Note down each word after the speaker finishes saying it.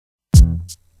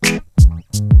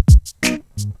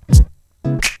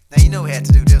had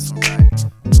to do this one, right?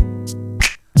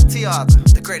 T. Arthur,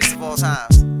 the greatest of all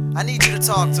times. I need you to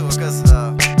talk to her, cause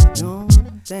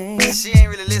she ain't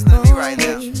really listening to me right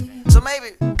now. So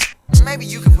maybe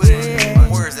you can put it in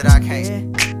words that I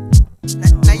can't.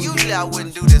 Now usually I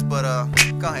wouldn't do this, but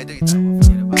go ahead, do your thing.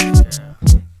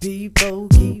 People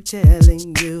keep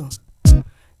telling you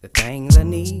the things I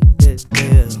need to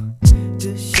do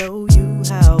to show you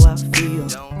how I feel.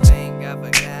 Don't think I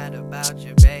forgot about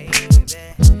you, baby.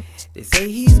 They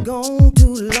say he's gone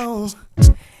too long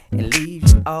and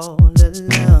leaves you all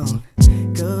alone,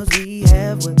 cause we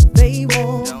have what they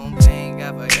want. Don't think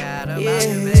I forgot about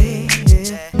you, baby.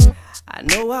 I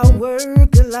know I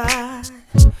work a lot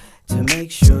to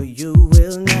make sure you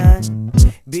will not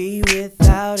be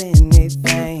without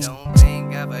anything. Don't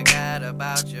think I forgot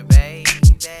about you, baby.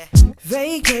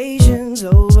 Vacations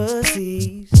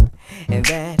overseas and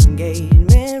that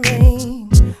engagement ring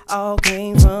all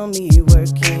came from me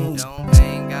working. Don't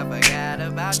think I forgot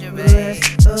about you, baby.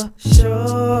 Rest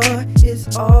assured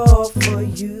it's all for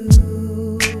you.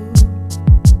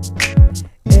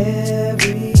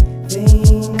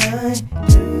 Everything I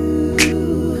do,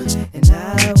 and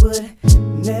I would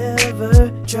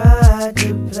never try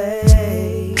to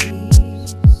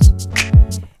place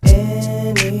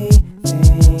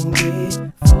anything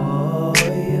before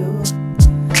you.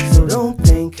 So don't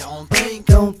think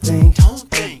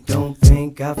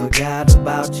I forgot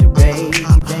about you, baby.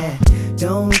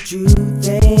 Don't you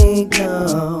think,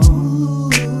 no.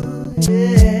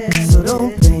 Yeah. So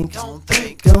don't think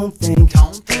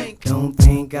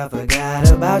I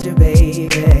forgot about you, baby.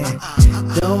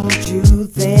 Don't you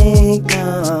think,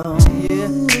 no. Yeah.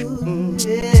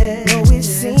 No, it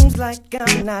seems like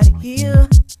I'm not here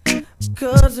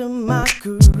because of my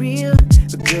career,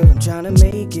 but girl, I'm trying to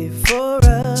make it for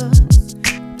us.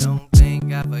 Don't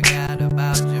think I forgot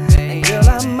about you, baby. And girl,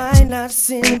 I might not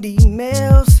send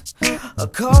emails or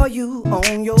call you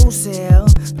on your cell,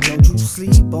 but don't you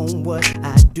sleep on what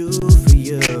I do for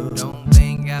you. Don't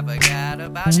think I forgot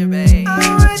about you, baby.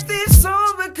 I write these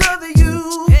songs because of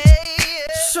you.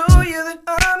 Show you that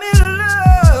I'm in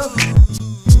love.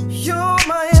 You're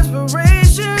my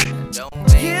inspiration. Don't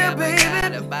think I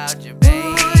forgot about you,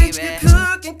 baby. You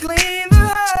cook and clean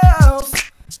the house,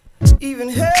 even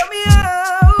help me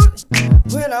out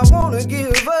when I wanna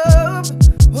give up,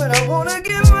 when I wanna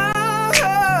give up,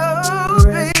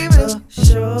 baby.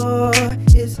 Sure,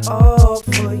 it's all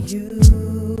for you.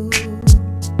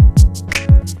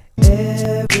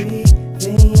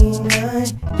 Everything I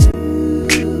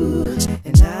do,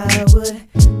 and I would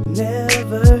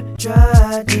never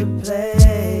try to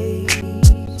place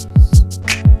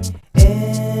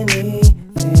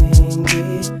anything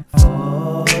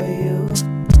before you.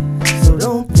 So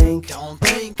don't think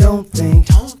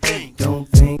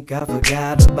I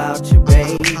forgot about you,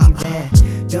 baby.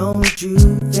 Don't you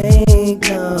think,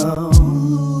 no.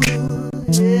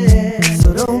 Yeah.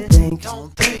 So don't think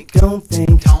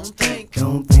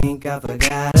I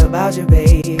forgot about you,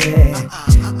 baby.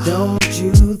 Don't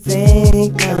you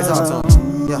think, no.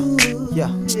 Yeah.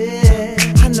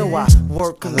 I know I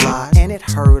work a lot and it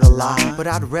hurt a lot, but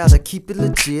I'd rather keep it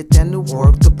legit than to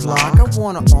work the block. I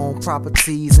wanna own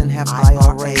properties and have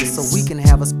IRAs so we can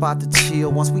have a spot to chill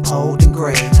once we old and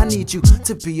gray. I need you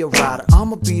to be a rider,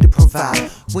 I'ma be the provider.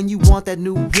 When you want that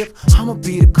new whip, I'ma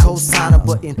be the co-signer.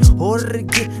 But in order to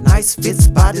get nice fits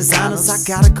by designers, I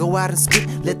gotta go out and spit.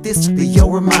 Let this be your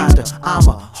reminder. I'm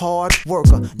a hard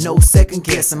worker, no second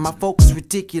guessing. My focus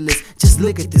ridiculous, just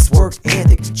look at this work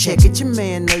ethic. Check it, your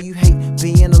man know you hate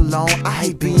being alone. I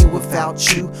hate being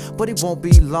without you, but it won't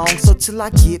be long. So till I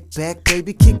get back,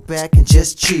 baby, kick back and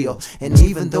just chill. And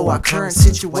even though our current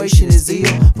situation is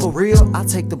ill, for real, I'll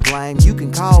take the blame. You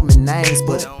can call me names,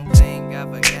 but don't think I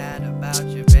forgot about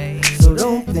you, baby. So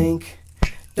don't think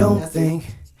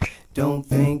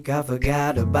I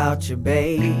forgot about you,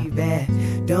 baby.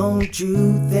 Don't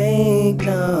you think,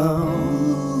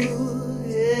 no.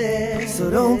 Yeah. So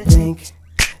don't think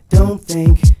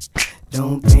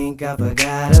I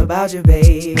forgot about you,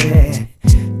 baby.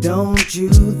 Don't you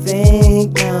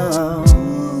think, no.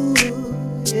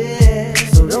 Yeah.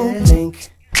 So don't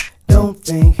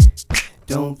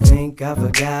think I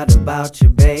forgot about you,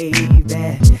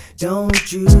 baby.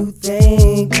 Don't you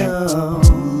think, no.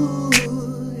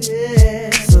 Yeah.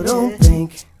 So don't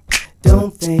think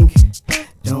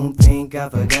I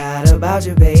forgot about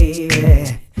you,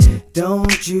 baby.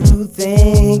 Don't you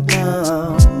think,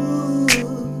 no.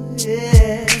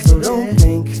 Yeah. So don't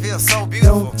think. It feels so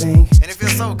beautiful. And it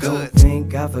feels so good. Don't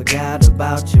think I forgot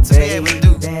about you, baby. To be able to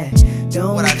do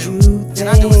what I do. And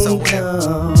I do it so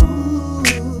well.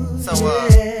 So,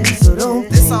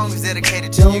 this song is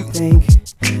dedicated to you.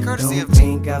 courtesy Don't of me.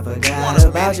 think I forgot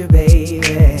about you,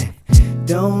 baby.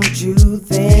 Don't you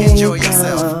think? Enjoy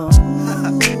yourself.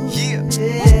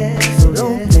 Yeah. So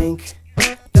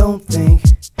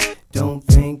don't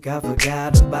think I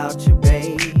forgot